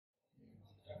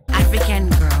African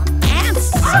Girl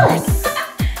Answers.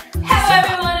 Hello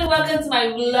everyone and welcome to my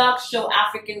vlog show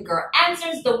African Girl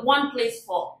Answers, the one place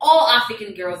for all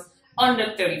African girls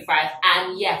under 35.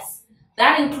 And yes,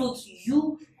 that includes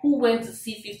you who went to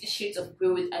see 50 Shades of Grey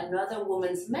with another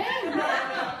woman's man.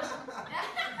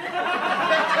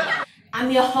 I'm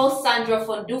your host Sahndra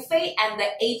Fon Dufe and the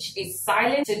H is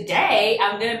silent. Today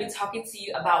I'm going to be talking to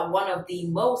you about one of the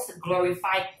most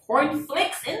glorified porn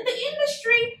flicks in the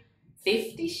industry,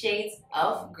 50 Shades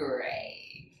of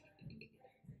Grey.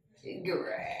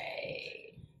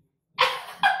 Grey.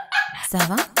 Ça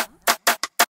va?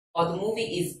 The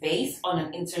movie is based on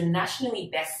an internationally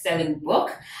best-selling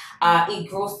book. It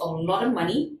grossed a lot of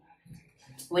money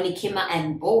when it came out,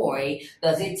 and boy,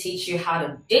 does it teach you how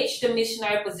to ditch the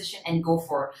missionary position and go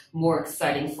for more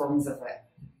exciting forms of it.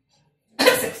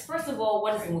 First of all,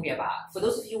 what is the movie about? For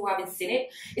those of you who haven't seen it,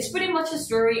 it's pretty much a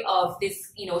story of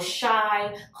this,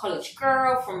 shy college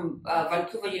girl from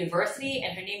Vancouver University,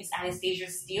 and her name is Anastasia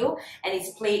Steele, and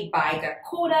it's played by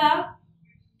Dakota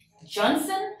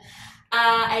Johnson.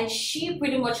 And she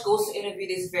pretty much goes to interview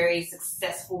this very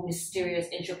successful, mysterious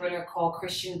entrepreneur called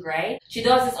Christian Grey. She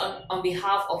does this on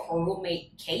behalf of her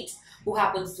roommate, Kate, who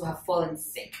happens to have fallen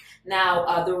sick.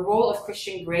 Now, the role of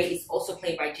Christian Grey is also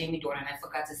played by Jamie Dornan. I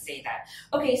forgot to say that.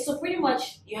 Okay, so pretty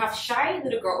much you have shy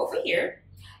little girl over here,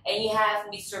 and you have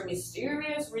Mr.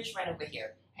 Mysterious Rich Man over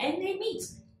here. And they meet.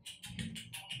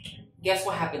 Guess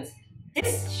what happens?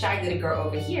 This shy little girl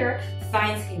over here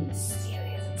finds him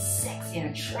mysterious and sexy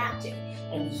and attractive,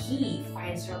 and he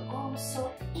finds her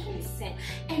so innocent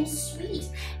and sweet,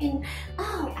 and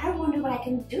oh, I wonder what I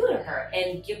can do to her,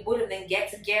 and both of them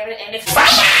get together and it's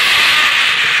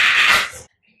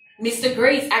Mr.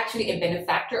 Grey is actually a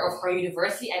benefactor of her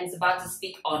university and is about to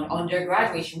speak on their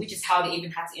graduation, which is how they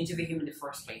even had to interview him in the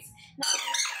first place.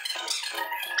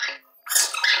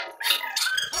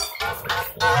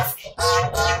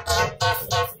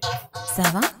 Ça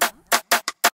va?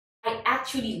 I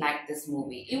actually liked this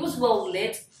movie. It was well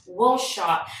lit, well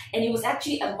shot, and it was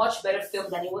actually a much better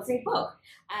film than it was a book.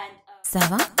 And Ça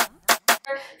va?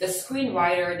 the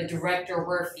screenwriter, the director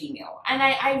were female, and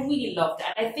I really loved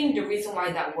that. I think the reason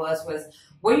why that was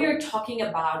when you're talking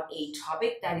about a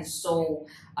topic that is so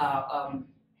on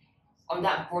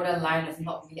that borderline of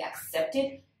not really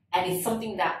accepted, and it's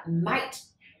something that might,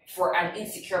 for an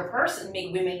insecure person,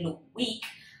 make women look weak.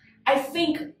 I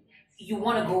think you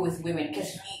want to go with women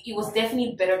because it was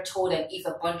definitely better told than if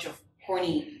a bunch of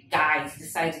horny guys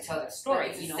decided to tell their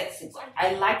story. Sexy.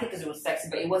 I liked it because it was sexy,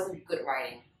 but it wasn't good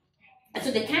writing. And so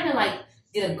they kind of like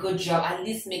did a good job, at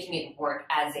least making it work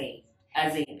as a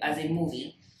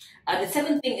movie. The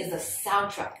second thing is the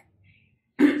soundtrack.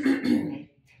 No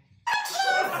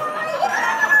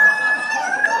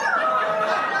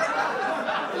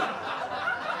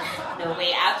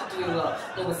way, I have to do it well.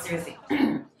 No, but seriously.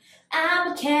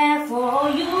 I'ma care for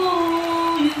you.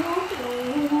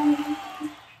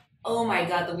 Oh my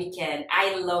God, The Weeknd.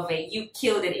 I love it. You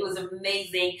killed it. It was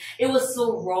amazing. It was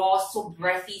so raw, so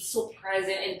breathy, so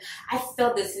present, and I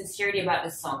felt the sincerity about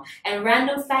this song. And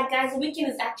random fact, guys, The Weeknd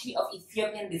is actually of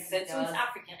Ethiopian descent, so he's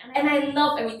African. And I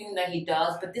love everything that he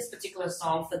does, but this particular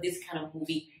song for this kind of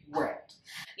movie worked.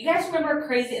 You guys remember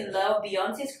Crazy in Love,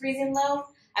 Beyonce's Crazy in Love?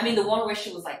 I mean, the one where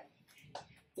she was like,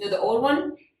 the old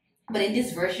one? But in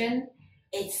this version,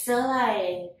 it's so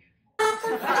like...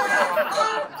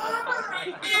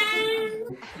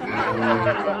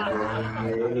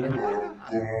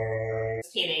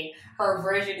 Just kidding. Her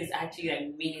version is actually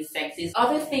like really sexy. The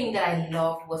other thing that I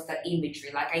loved was the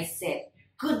imagery. Like I said,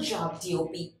 good job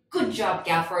DOP, good job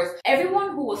gaffers.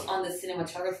 Everyone who was on the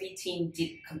cinematography team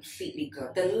did completely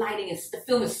good. The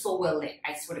film is so well lit,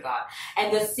 I swear to God.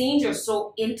 And the scenes are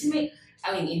so intimate.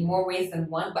 I mean, in more ways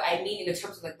than one, but I mean in the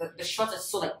terms of like the shots are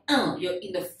so like, you're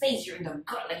in the face, you're in the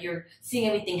gut, like you're seeing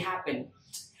everything happen.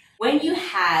 When you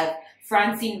have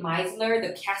Francine Meisler,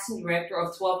 the casting director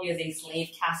of 12 Years a Slave,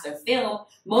 cast a film,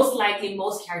 most likely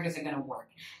most characters are gonna work.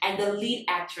 And the lead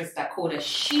actress, Dakota,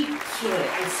 she killed it,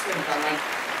 I swear to God, like,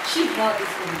 she held this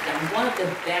movie down. One of the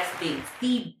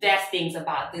best things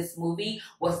about this movie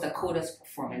was Dakota's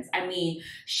performance. I mean,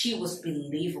 she was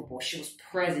believable. She was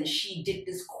present. She did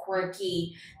this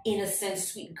quirky, innocent,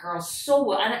 sweet girl so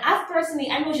well. And I've personally,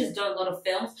 I know she's done a lot of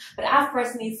films, but I've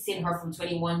personally seen her from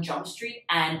 21 Jump Street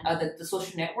and the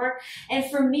Social Network. And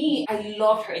for me, I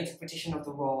loved her interpretation of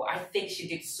the role. I think she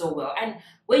did so well. And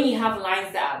when you have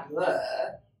lines that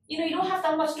are you don't have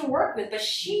that much to work with, but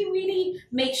she really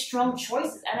made strong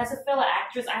choices. And as a fellow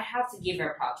actress, I have to give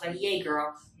her props. Like, yay,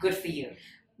 girl, good for you.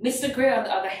 Mr. Grey, on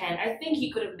the other hand, I think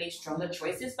he could have made stronger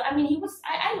choices, but I mean,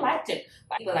 I liked it.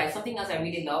 But like something else I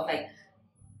really love, like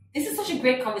this is such a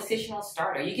great conversational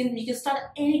starter. You can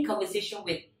start any conversation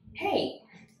with, hey,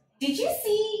 did you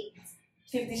see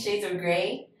 50 Shades of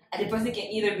Grey? And the person can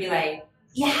either be like,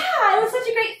 yeah, it was such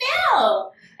a great film.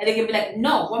 And they can be like,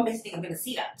 no, what makes you think I'm going to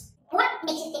see that? What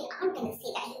makes you think I'm going to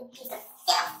see that, you piece of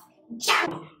filth?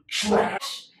 Junk!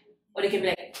 Trash. Or they can be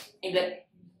like,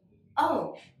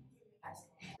 oh.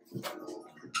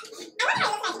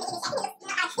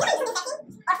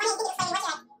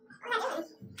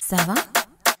 Ça va?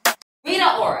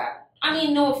 Rita Ora. I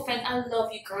mean, no offense, I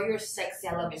love you, girl. You're sexy.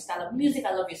 I love your style of music.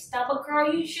 I love your style. But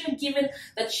girl, you should have given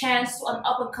the chance to an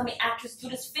up-and-coming actress to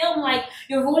this film. Like,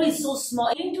 your role is so small.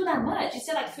 You didn't do that much. You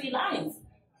said like 3 lines.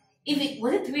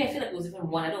 Was it 3? I feel like it was even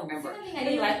 1. I don't remember. The thing I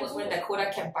didn't like was when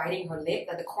Dakota kept biting her lip,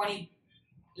 like the corny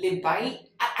lip bite.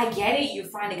 I get it. You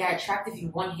find a guy attractive, you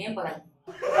want him, but like...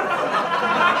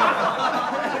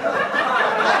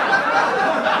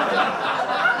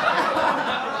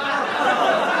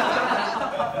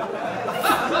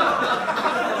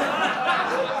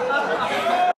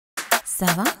 Ça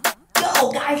va?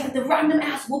 Yo, guys, like the random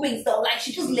ass whoopings though. Like,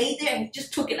 she just laid there and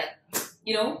just took it, like,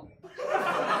 you know?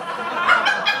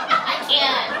 I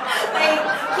can't. Like,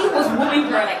 he was whooping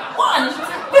her, like, 1. And she was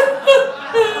like,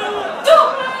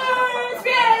 2.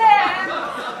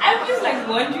 Yeah. I'm just like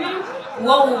wondering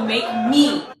what will make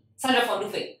me, Sahndra Fon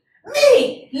Dufe,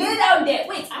 me, lay down there.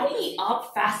 Wait, I'll be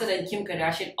up faster than Kim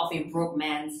Kardashian off a broke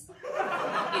man's.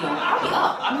 I'll be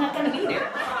up. I'm not gonna be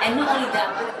there. And not only that,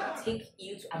 I'm gonna take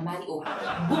you to Amani or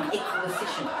book a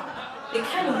conversation. The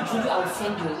kind of juju I will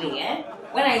send you away, eh?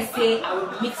 When I say I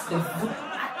will mix the voodoo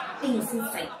things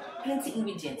inside, plenty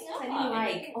ingredients. I didn't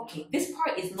like, okay, this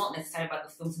part is not necessarily about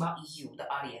the film, it's about you, the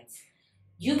audience.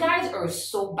 You guys are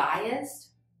so biased.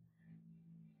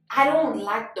 I don't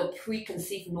like the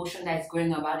preconceived notion that is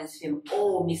going about this film.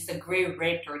 Oh, Mr. Grey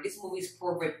Raptor, this movie is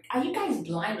pervert. Are you guys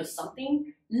blind or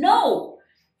something? No!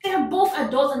 They're both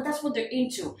adults and that's what they're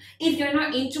into. If you're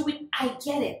not into it, I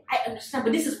get it. I understand,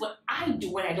 but this is what I do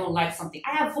when I don't like something.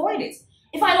 I avoid it.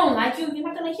 If I don't like you, you're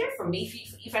not going to hear from me.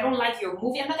 If I don't like your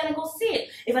movie, I'm not going to go see it.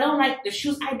 If I don't like the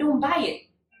shoes, I don't buy it.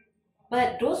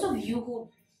 But those of you who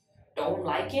don't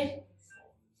like it,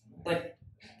 but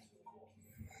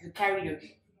you carry your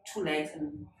 2 legs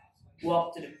and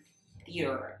walk to the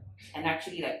theater and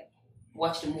actually like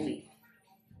watch the movie.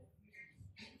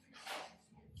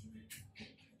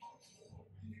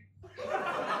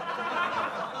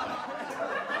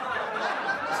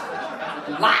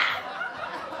 Lie.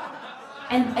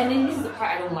 And then this is the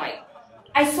part I don't like.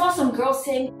 I saw some girls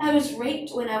saying I was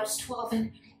raped when I was 12,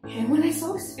 and when I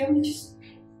saw this film, it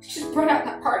just brought out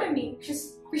that part of me. It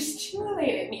just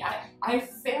re-stimulated me. I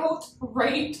felt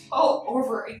raped all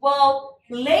over it. Well,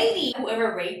 lady,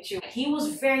 whoever raped you, he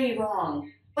was very wrong.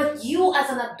 But you as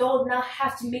an adult now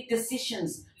have to make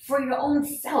decisions for your own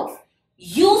self.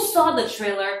 You saw the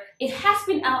trailer. It has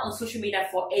been out on social media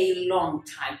for a long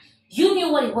time. You knew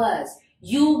what it was.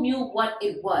 You knew what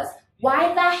it was.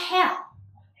 Why the hell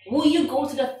will you go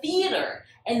to the theater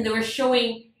and they were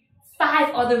showing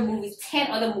 5 other movies,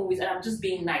 10 other movies, and I'm just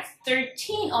being nice,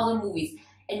 13 other movies,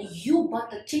 and you bought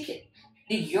the ticket?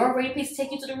 Did your rapist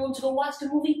take you to the room to go watch the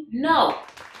movie? No.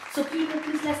 So people,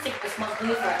 please let's take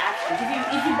responsibility for our actions.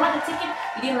 If you bought the ticket,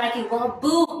 you didn't like it, well,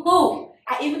 boo-hoo.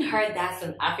 I even heard that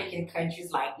some African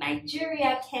countries like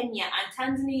Nigeria, Kenya,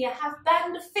 and Tanzania have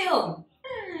banned the film.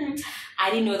 I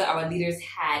didn't know that our leaders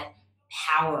had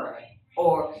power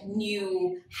or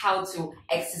knew how to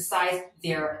exercise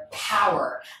their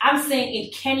power. I'm saying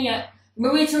in Kenya,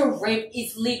 marital rape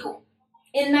is legal.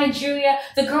 In Nigeria,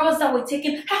 the girls that were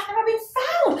taken have never been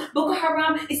found. Boko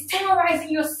Haram is terrorizing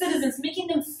your citizens, making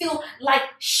them feel like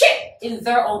shit in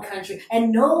their own country.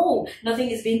 And no, nothing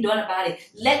is being done about it.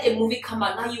 Let a movie come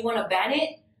out, now you want to ban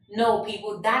it? No,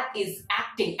 people, that is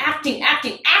acting.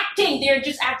 They're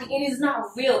just acting. It is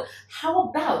not real. How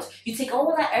about you take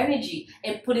all that energy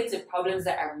and put it to problems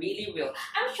that are really real?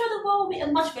 I'm sure the world will be a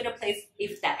much better place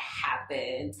if that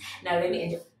happens. Now let me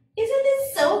enjoy. Isn't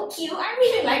this so cute? I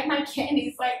really like my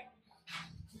candies. Like,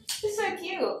 it's so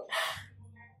cute.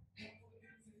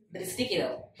 But it's sticky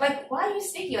though. Like, why are you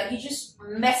sticky? Like, you just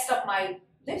messed up my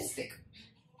lipstick.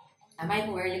 Am I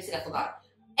even wearing lipstick? I forgot.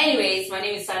 Anyways, my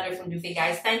name is Sahndra Fon Dufe,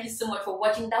 guys. Thank you so much for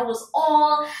watching. That was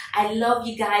all. I love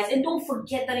you guys. And don't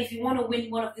forget that if you want to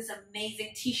win one of these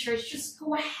amazing t-shirts, just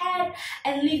go ahead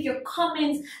and leave your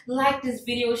comments, like this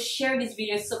video, share this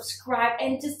video, subscribe,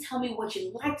 and just tell me what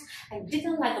you liked and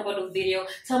didn't like about the video.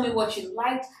 Tell me what you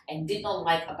liked and did not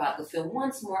like about the film.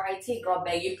 Once more, I take God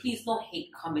beg you, please don't hate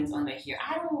comments under here.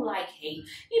 I don't like hate.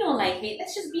 You don't like hate.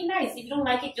 Let's just be nice. If you don't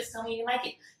like it, just tell me you like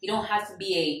it. You don't have to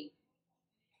be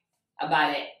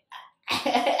about it.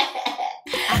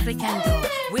 African girl,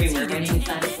 wait till you do.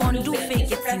 Fon Dufe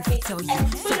gets in to tell you.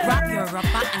 So grab your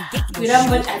rubber and get your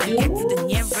shoe and get to the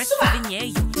nearest even near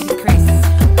you. It's crazy.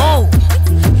 Oh,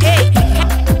 hey,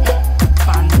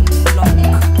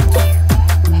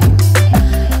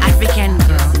 African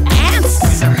girl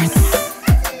answers.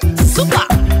 Super.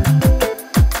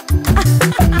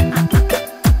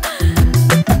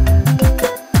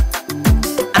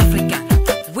 Africa,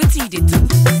 what you do?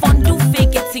 Fon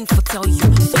Dufe getting for tell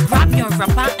you. So grab your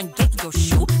rubber